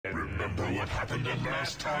what happened the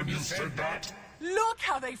last time you said that? Look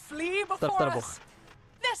how they flee before us.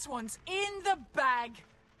 This one's in the bag.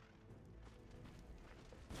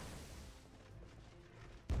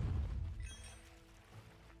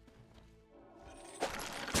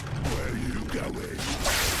 Where are you going?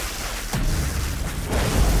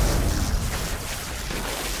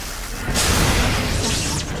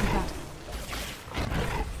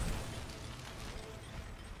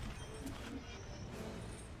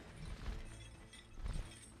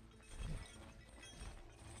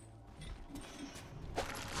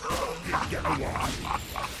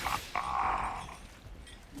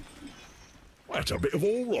 That's a bit of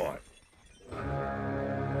all right.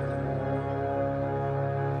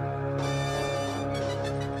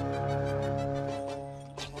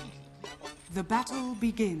 The battle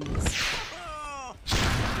begins.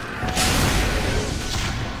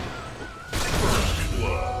 First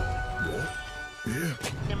blood. What? Yeah.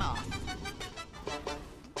 Him off.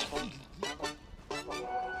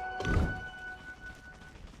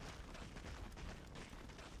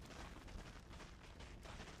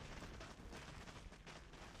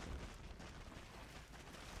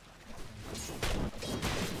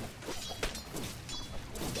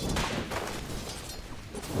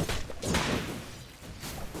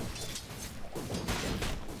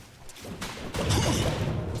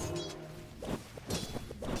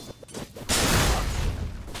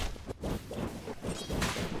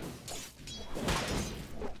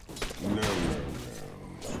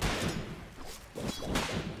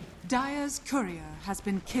 Dire's courier has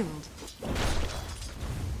been killed.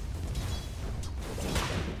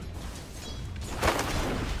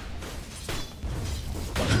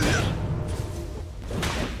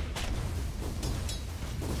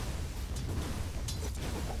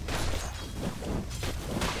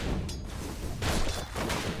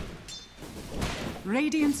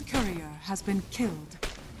 Radiant's courier has been killed.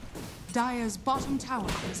 Dire's bottom tower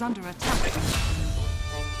is under attack.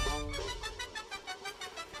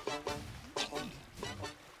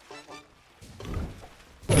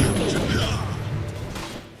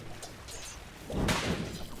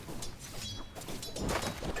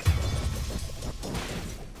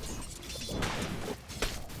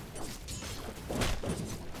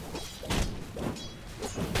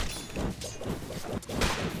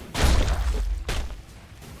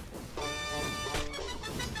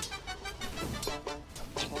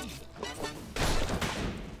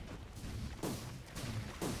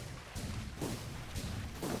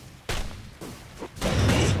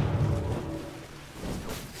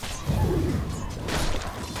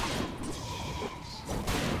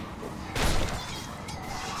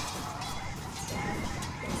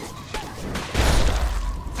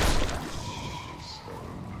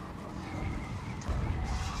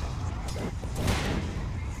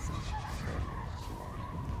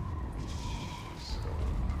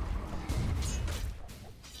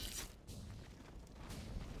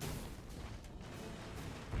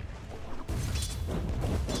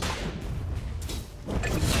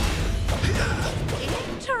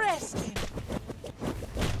 Interesting.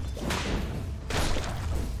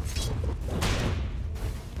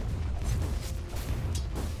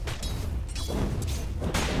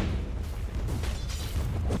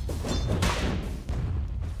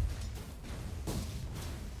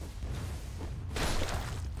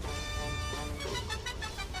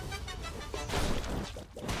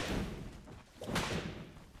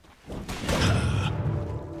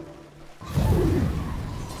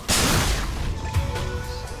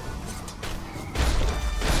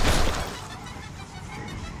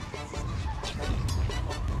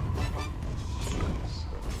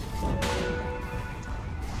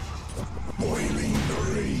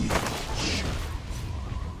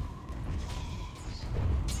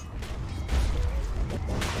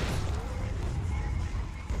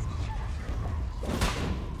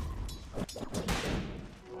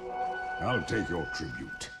 I'll take your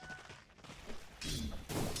tribute.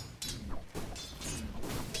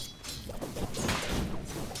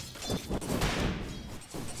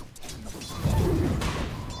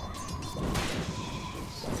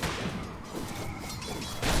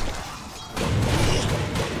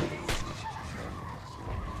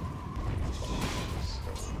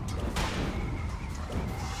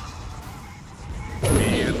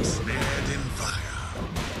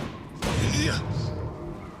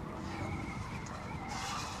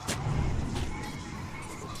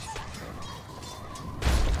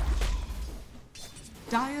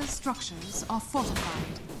 Dire's structures are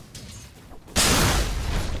fortified.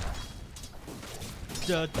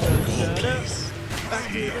 Back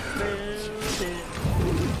in the building.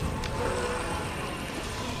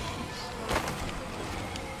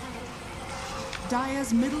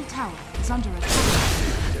 Dire's middle tower is under attack.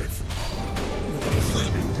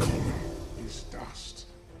 Is dust.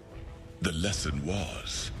 The lesson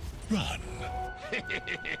was, run.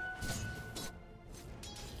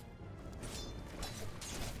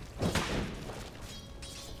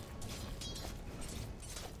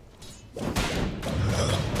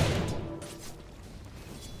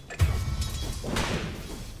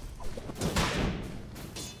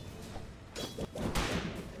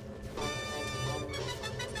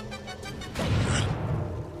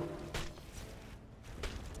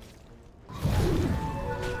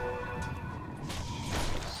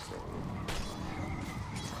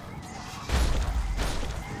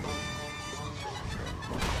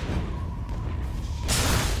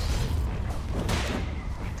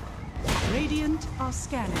 Radiant are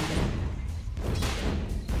scanning.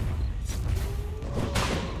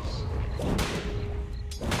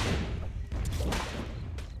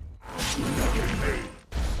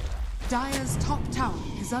 Dire's top tower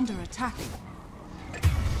is under attack.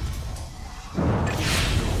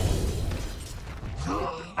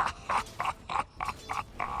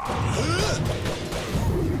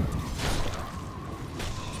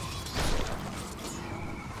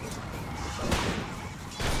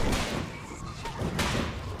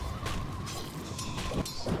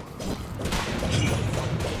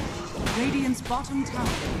 Radiant's bottom tower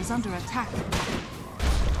is under attack.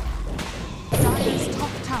 Dire's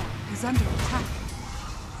top tower is under attack.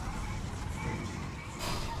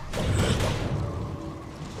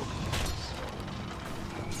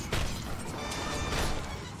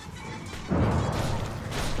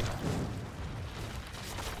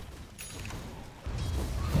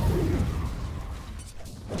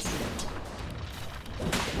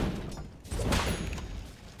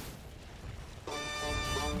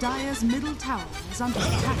 Dire's middle tower is under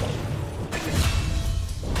attack.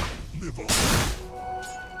 Live on.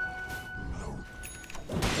 No.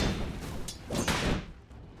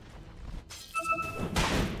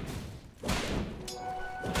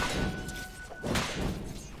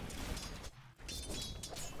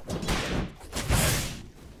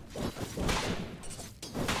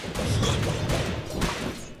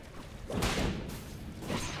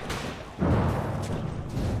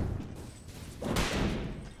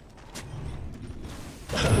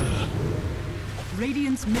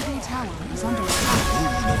 Radiant's middle tower is under attack.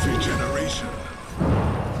 Ruin of regeneration.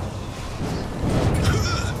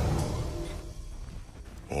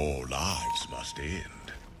 All lives must end.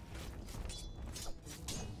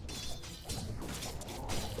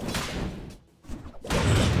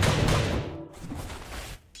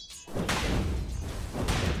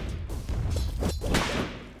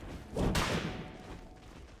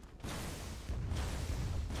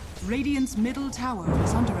 Radiant's middle tower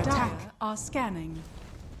is under attack. Dire are scanning.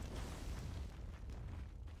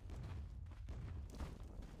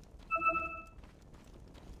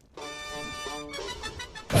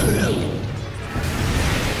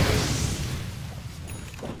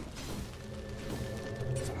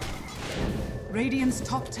 Radiant's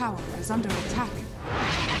top tower is under attack.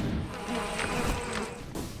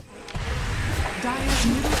 Dire's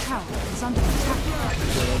middle tower is under attack.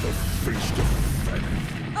 For the feast of famine.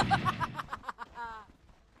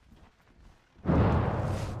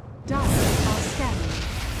 Dire are scanning.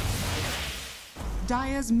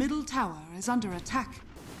 Dire's middle tower is under attack.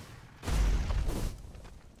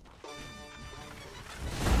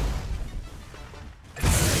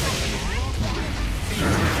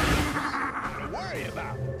 Worry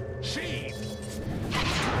about. She.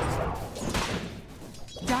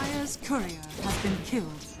 Dire's courier has been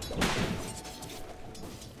killed.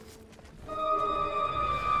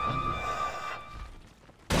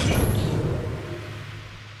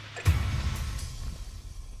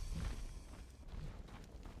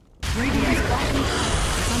 Radiant's bottom tower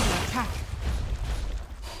is under attack.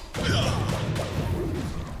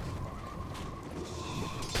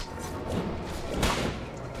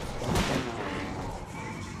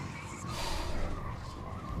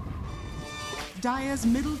 Dire's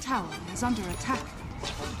middle tower is under attack.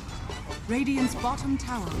 Radiant's bottom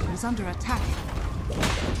tower is under attack.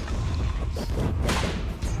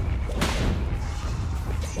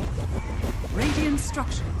 Radiant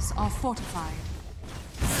structures are fortified.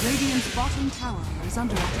 Radiant's bottom tower is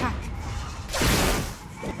under attack.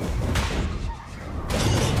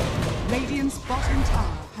 Radiant's bottom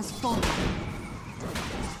tower has fallen.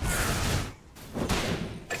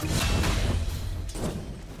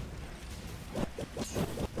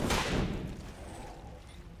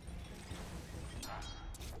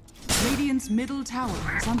 Radiant's middle tower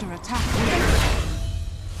is under attack.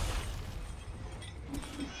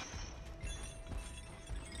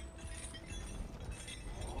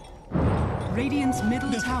 Radiant's middle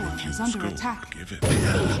Never tower refuse is under gold attack. given.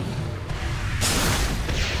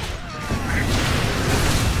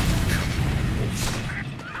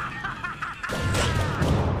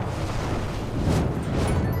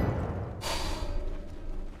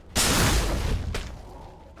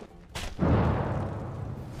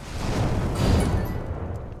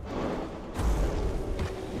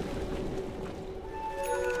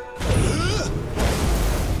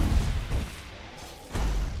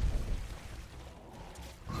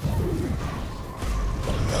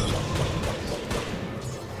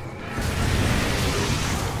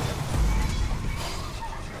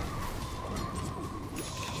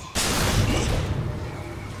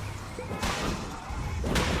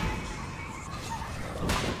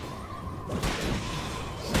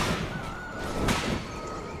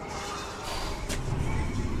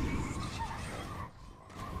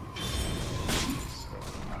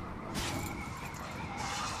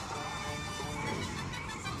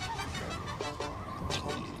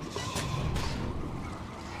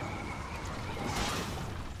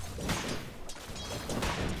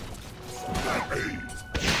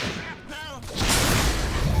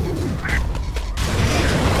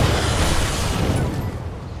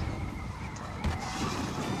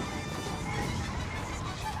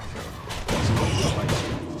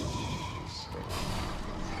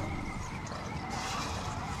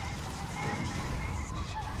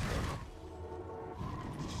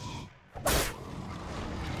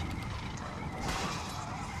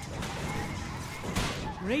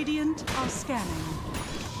 Radiant are scanning.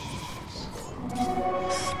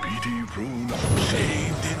 Speedy rune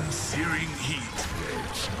shaved in searing heat.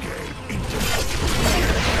 Let's get into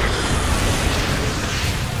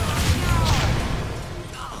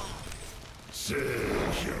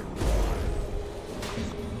Says you're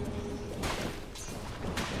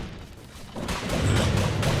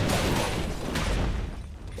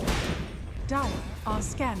Dire are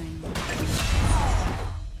scanning.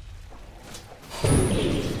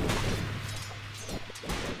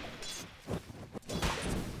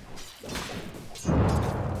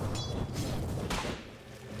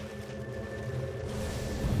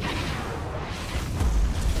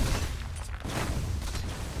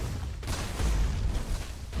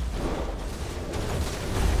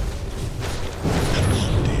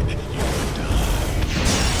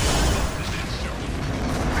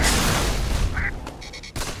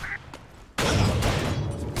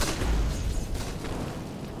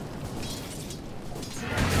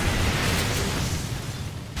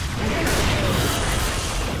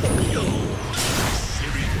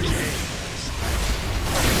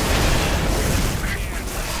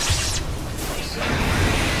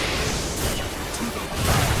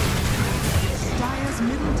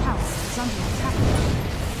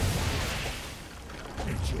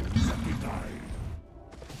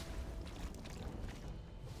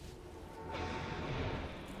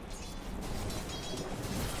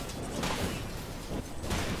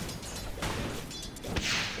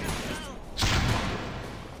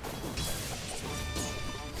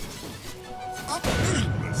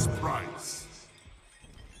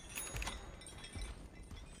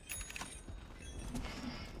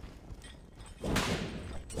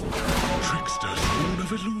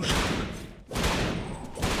 illusion.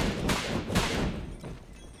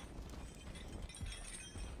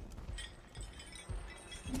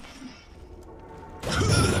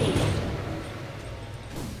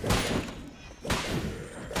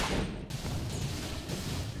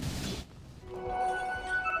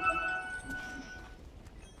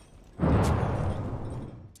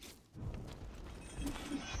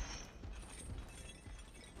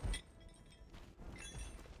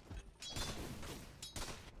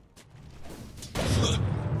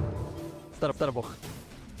 Sterf bocht.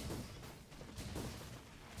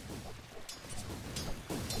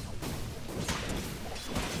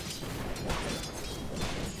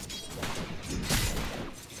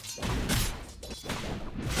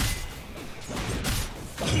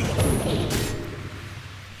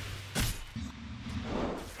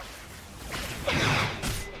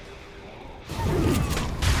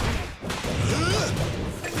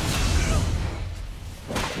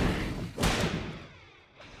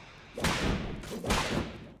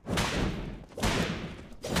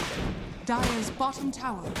 Dire's bottom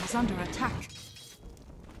tower is under attack.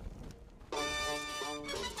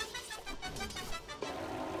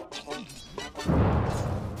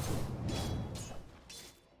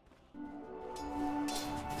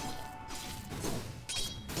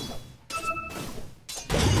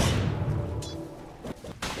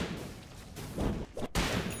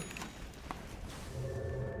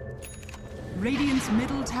 Radiant's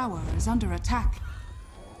middle tower is under attack.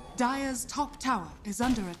 Dire's top tower is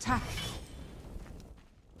under attack.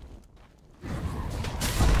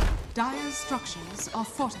 Dire's structures are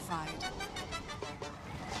fortified.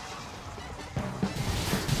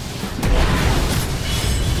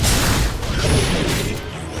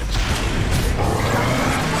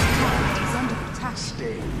 Dire's is under attack.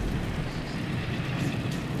 Stay.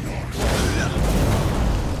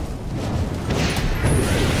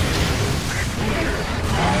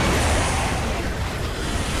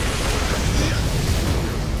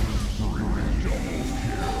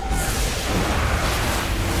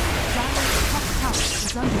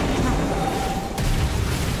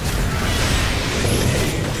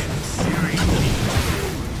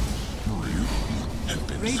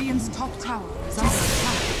 Radiant's top tower is under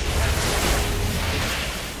attack.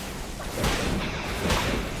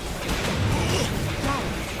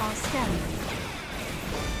 Dire are scanning.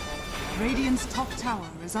 Radiant's top tower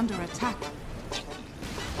is under attack.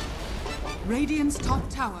 Radiant's top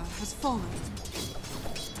tower has fallen.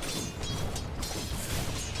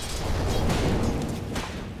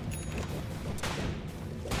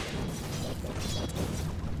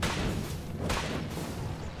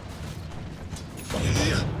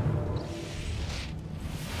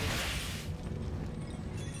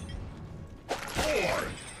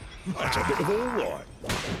 That's a bit of all right.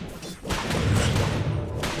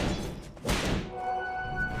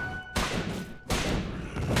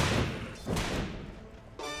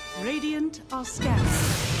 Radiant are scanning.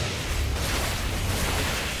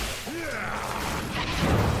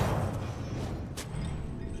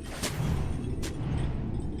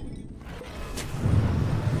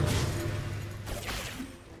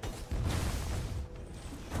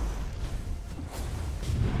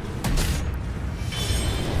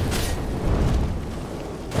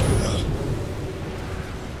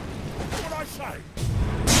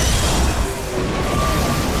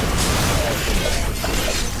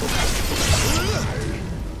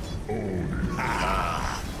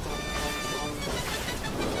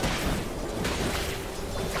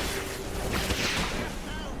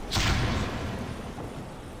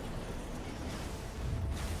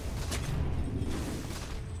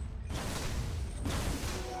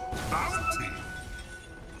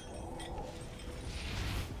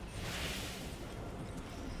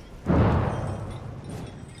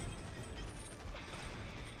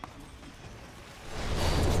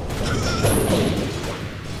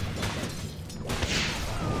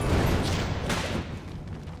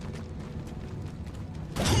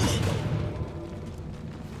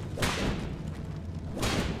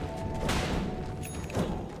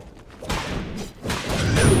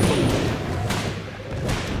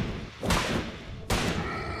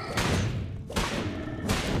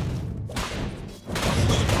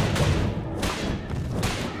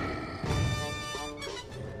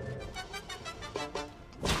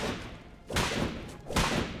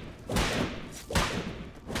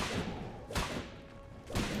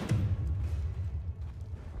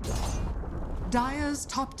 Dire's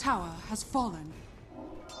top tower has fallen.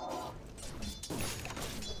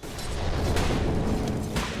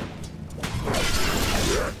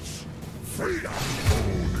 Yes! Freedom!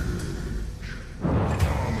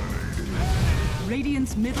 Dominating.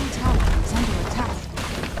 Radiant's middle tower is under attack.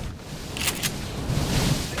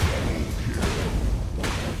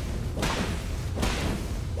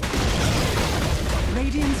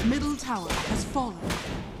 Radiant's middle tower has fallen.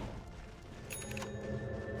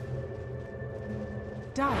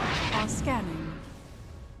 Dire are scanning.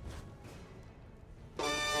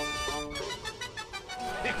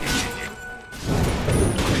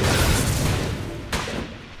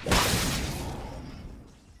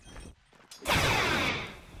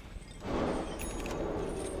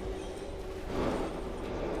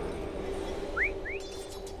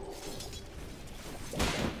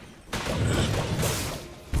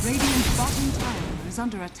 Radiant's bottom tower is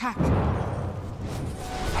under attack.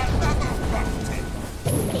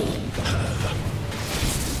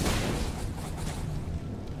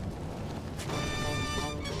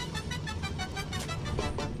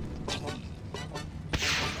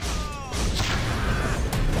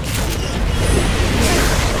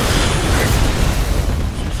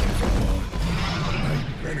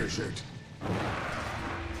 Finish it.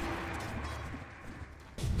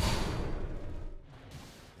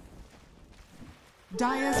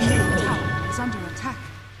 Dire's middle tower is under attack.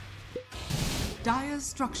 Dire's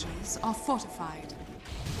structures are fortified.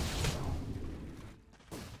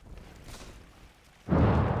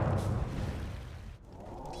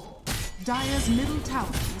 Dire's middle tower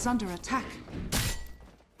is under attack.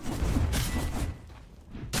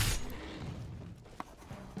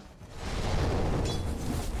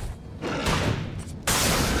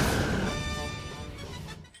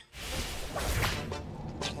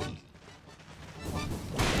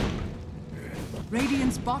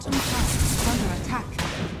 Radiant's bottom tower is under attack.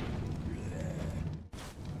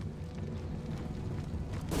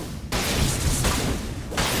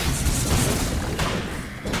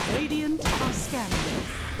 Radiant are scanning.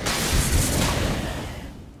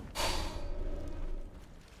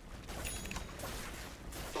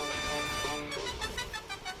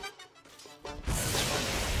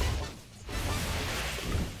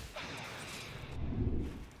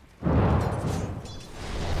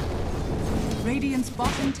 Radiant's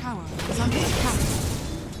bottom tower is under attack.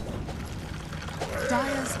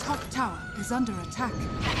 Dire's top tower is under attack.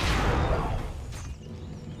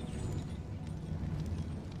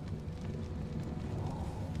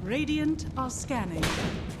 Radiant are scanning.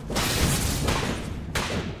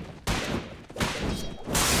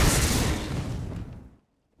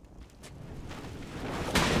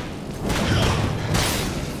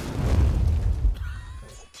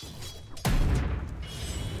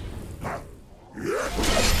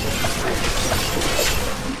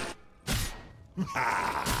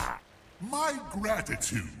 My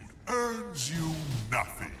gratitude earns you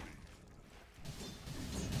nothing.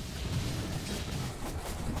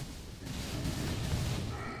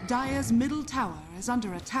 Dire's middle tower is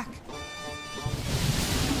under attack.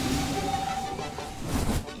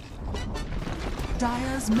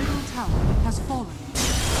 Dire's middle tower has fallen.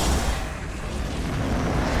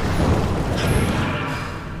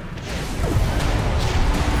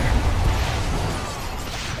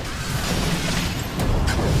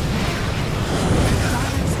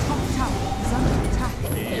 Dire's top tower is under attack.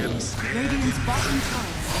 Radiant's bottom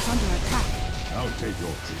tower is under attack. I'll take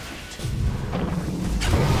your tribute.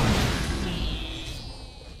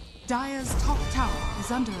 Dire's top tower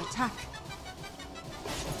is under attack.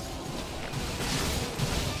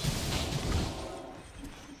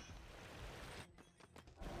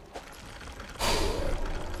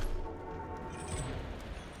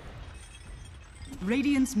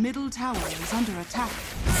 Radiant's middle tower is under attack.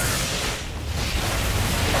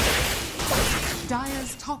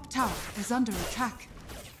 Dire's top tower is under attack.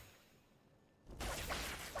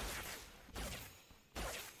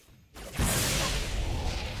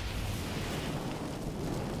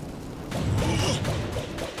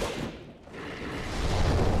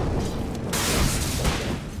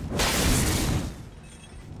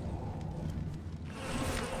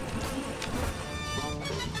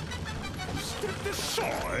 Step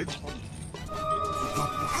aside. The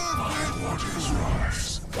perfect waters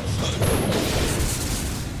rise.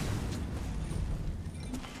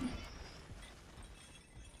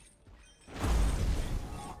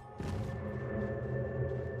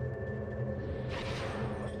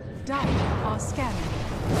 Dire are scanning.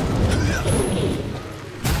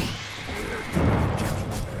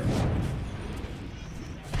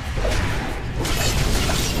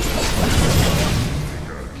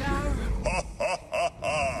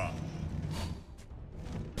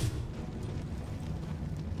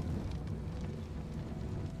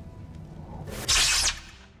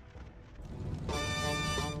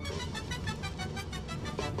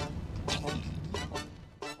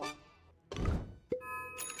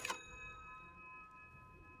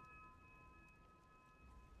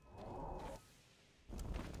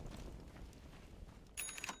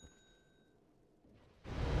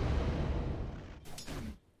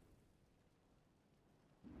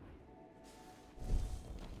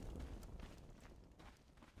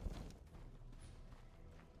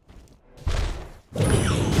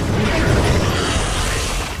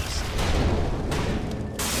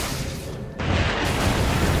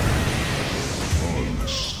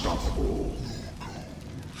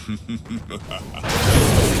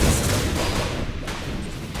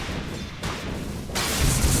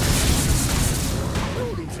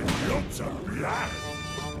 Lots of blood.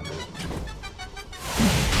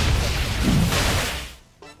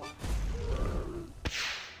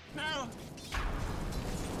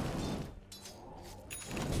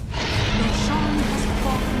 Roshan has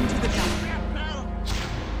fallen to the ground.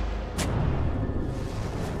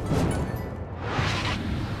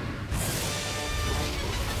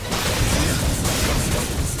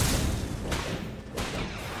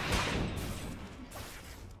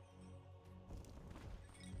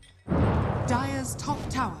 Dire's top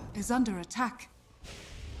tower is under attack.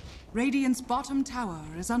 Radiant's bottom tower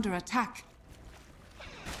is under attack.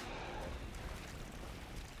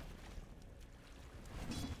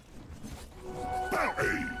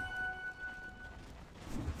 Bounty!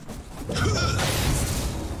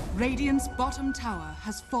 Radiant's bottom tower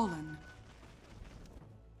has fallen.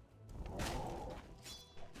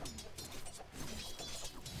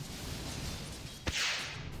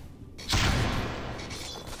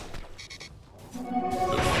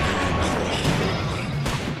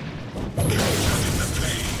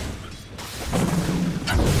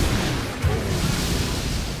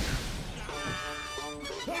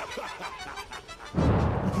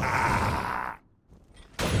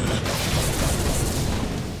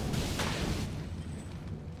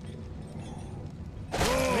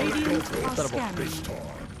 Not this time.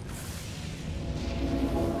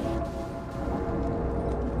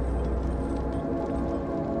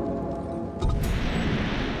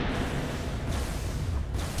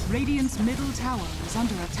 Radiant's middle tower is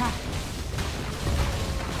under attack.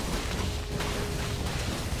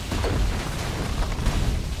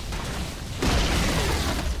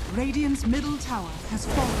 Radiant's middle tower has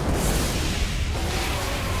fallen.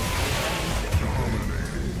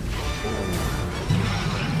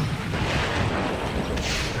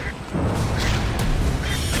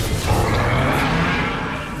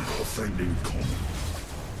 Friend in common.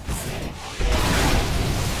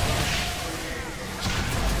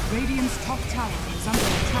 Radiant's top tower is under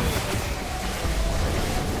attack.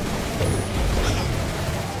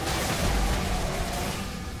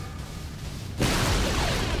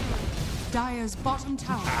 Dire's bottom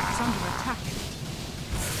tower is under attack.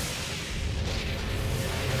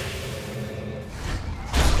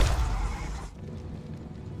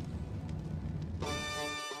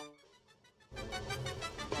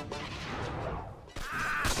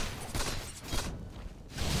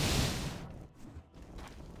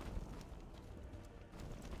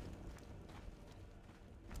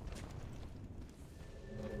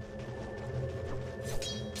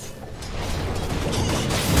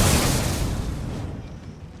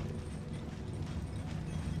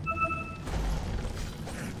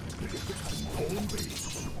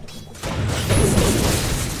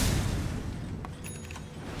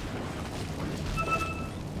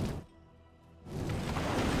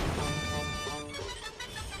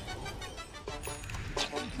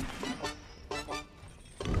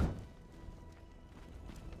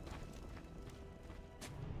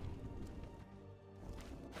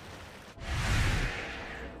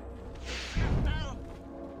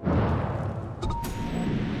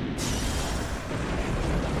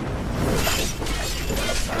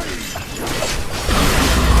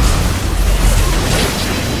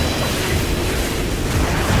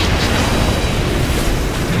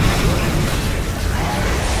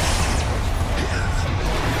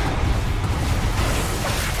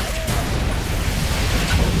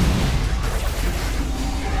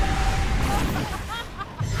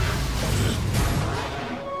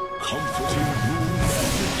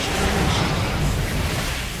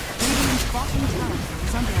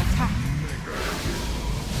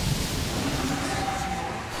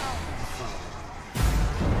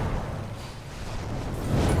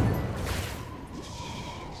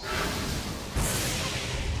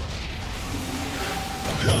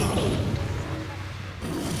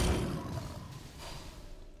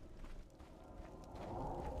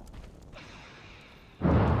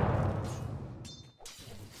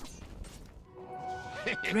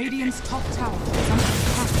 Radiant's top tower is under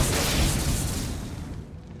attack.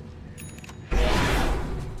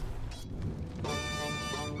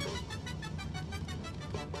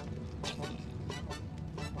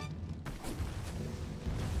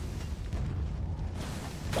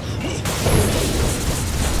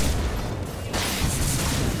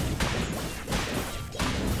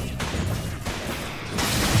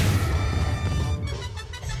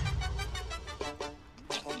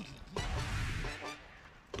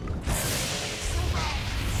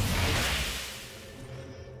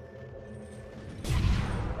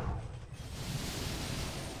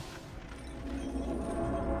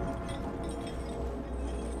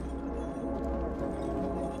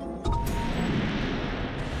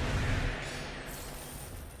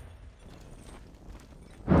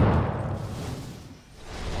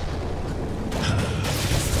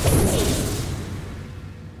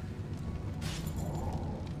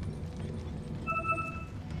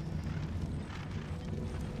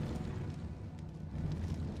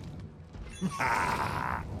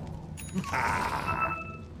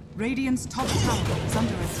 Radiant's top tower is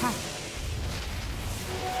under attack.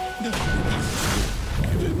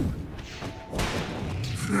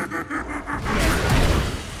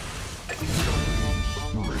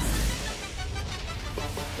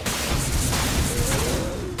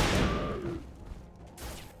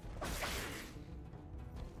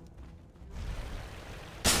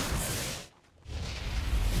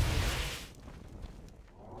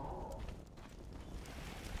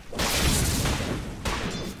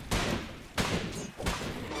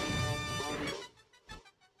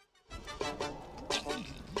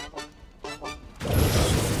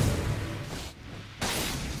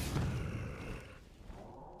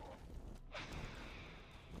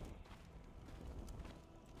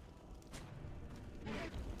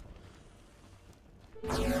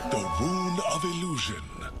 The Rune of Illusion.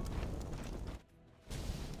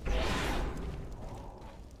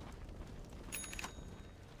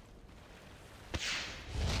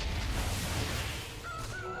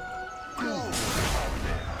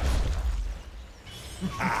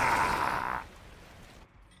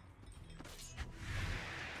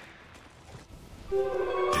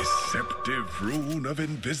 Deceptive rune of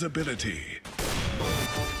invisibility.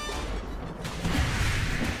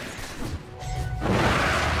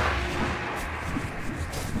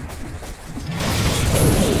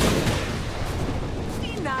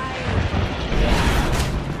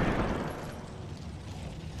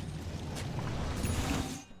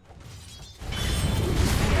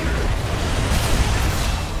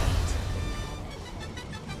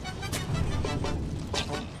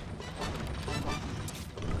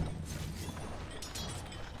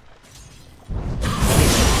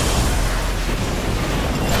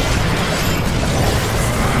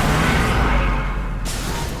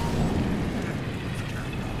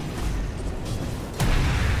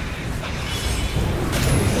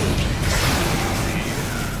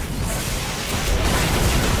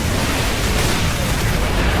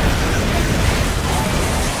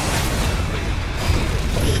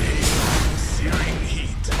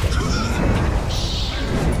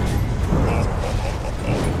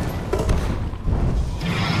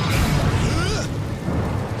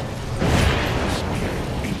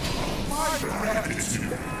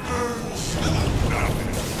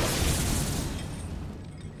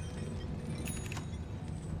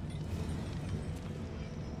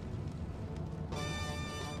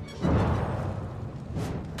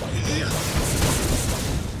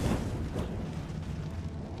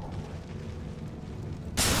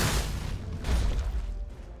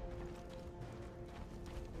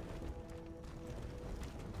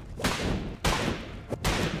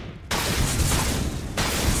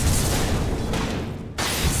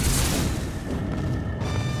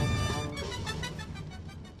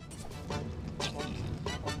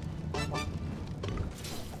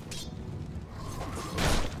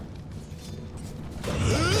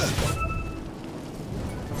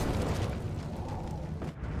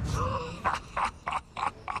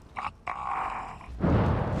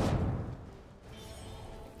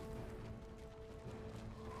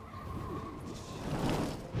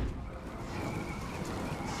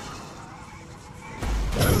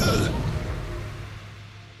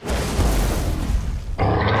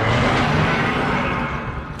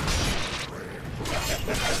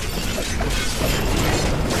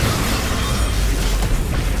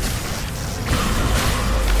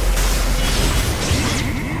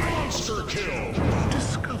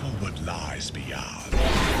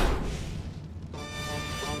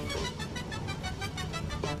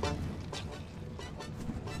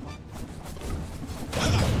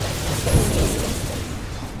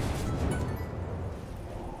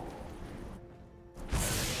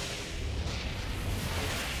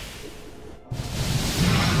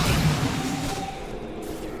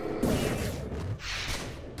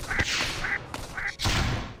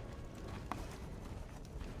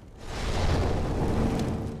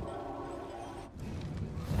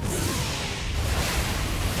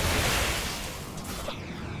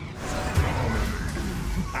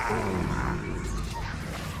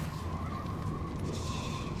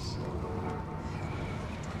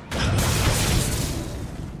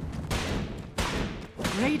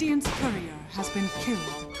 Radiant's courier has been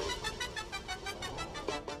killed.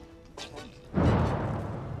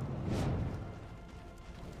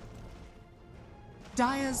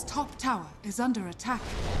 Dire's top tower is under attack.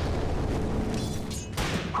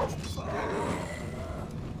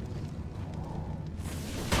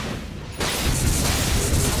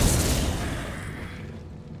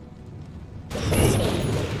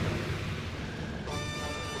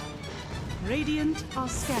 Radiant are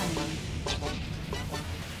scanning.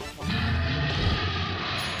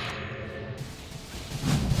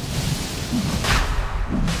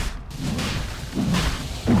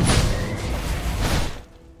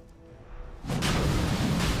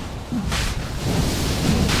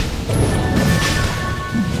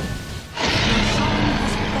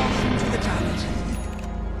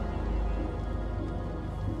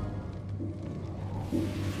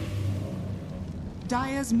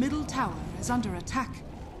 Dire's middle tower is under attack.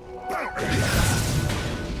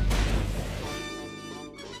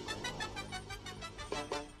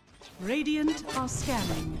 Radiant are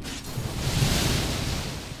scanning.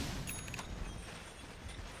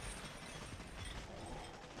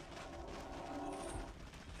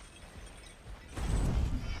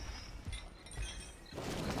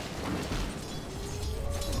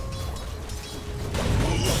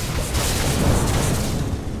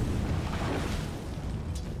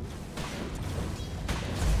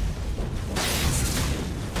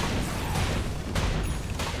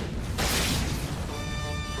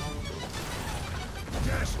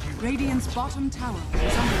 Radiant's bottom tower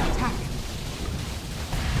is under attack.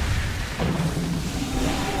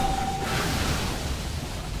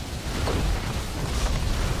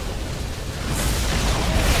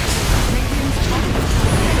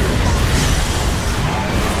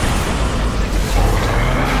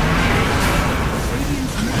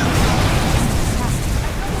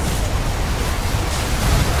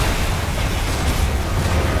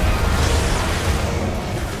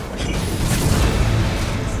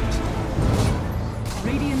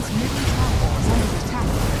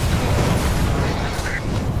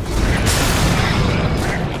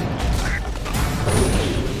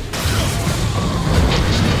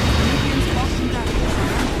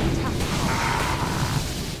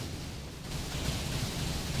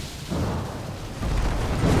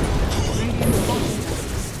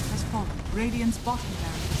 Radiant's bottom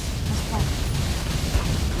barracks has fallen.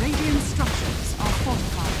 Radiant structures are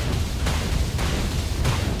fortified.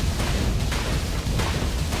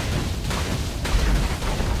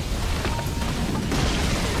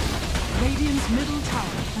 Radiant's middle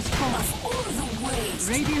tower has fallen.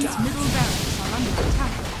 Radiant's middle barracks are under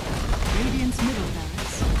attack. Radiant's middle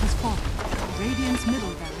barracks has fallen. Radiant's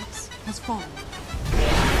middle barracks has fallen.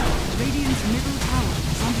 Radiant's middle tower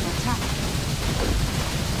is under attack.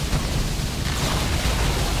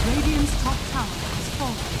 Radiant's top tower has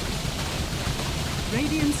fallen.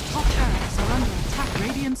 Radiant's top barracks are under attack.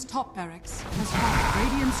 Radiant's top barracks has fallen.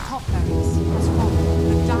 Radiant's top barracks has fallen.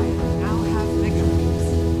 The Dire now have victories.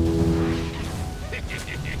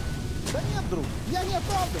 Да нет, друг, я не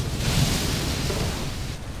оправдываю.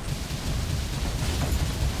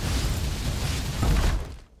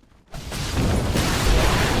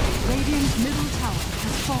 Radiant's middle tower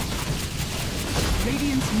has fallen.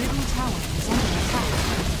 Radiant's middle tower is under attack.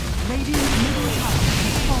 Radiant's middle tower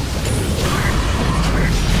has fallen.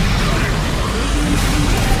 Radiant's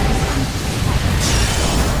middle tower is under attack.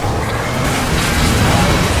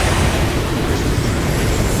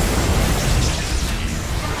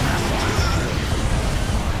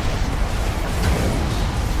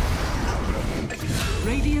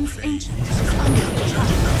 Radiant's ancient is under attack.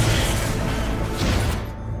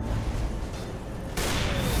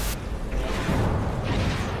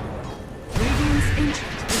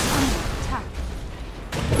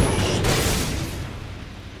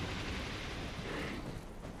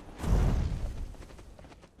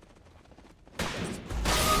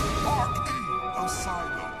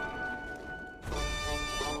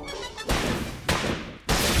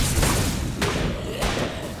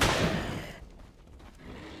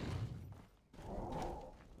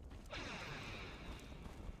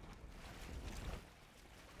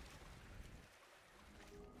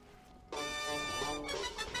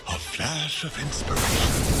 Flash of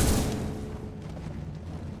inspiration.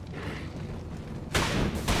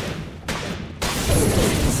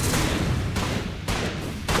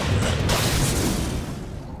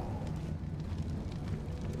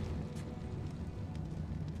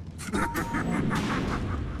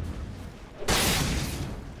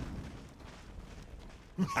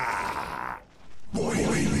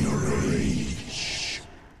 Boiling rage.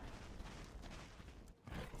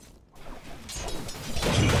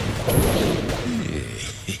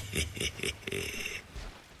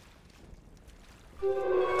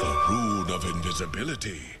 The rune of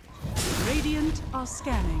invisibility. Radiant are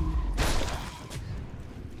scanning.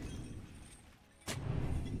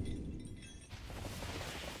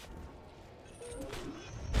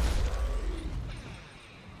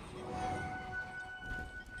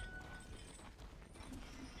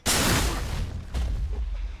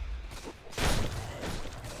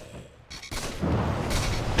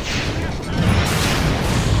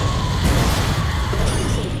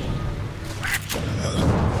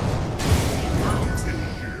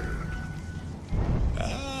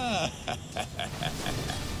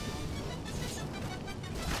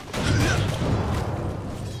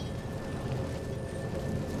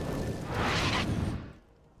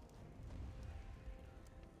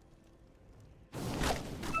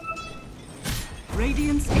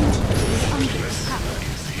 Radiant's ancient is under attack.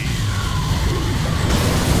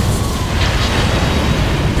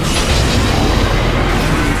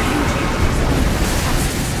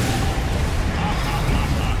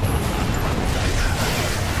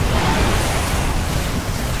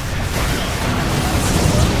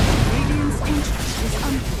 Radiant's ancient is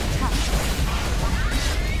under attack.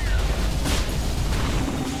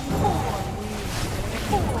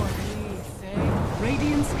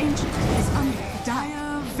 Radiant's ancient is under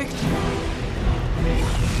dire victory.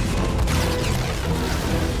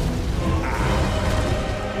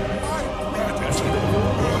 My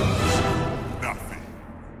gratitude.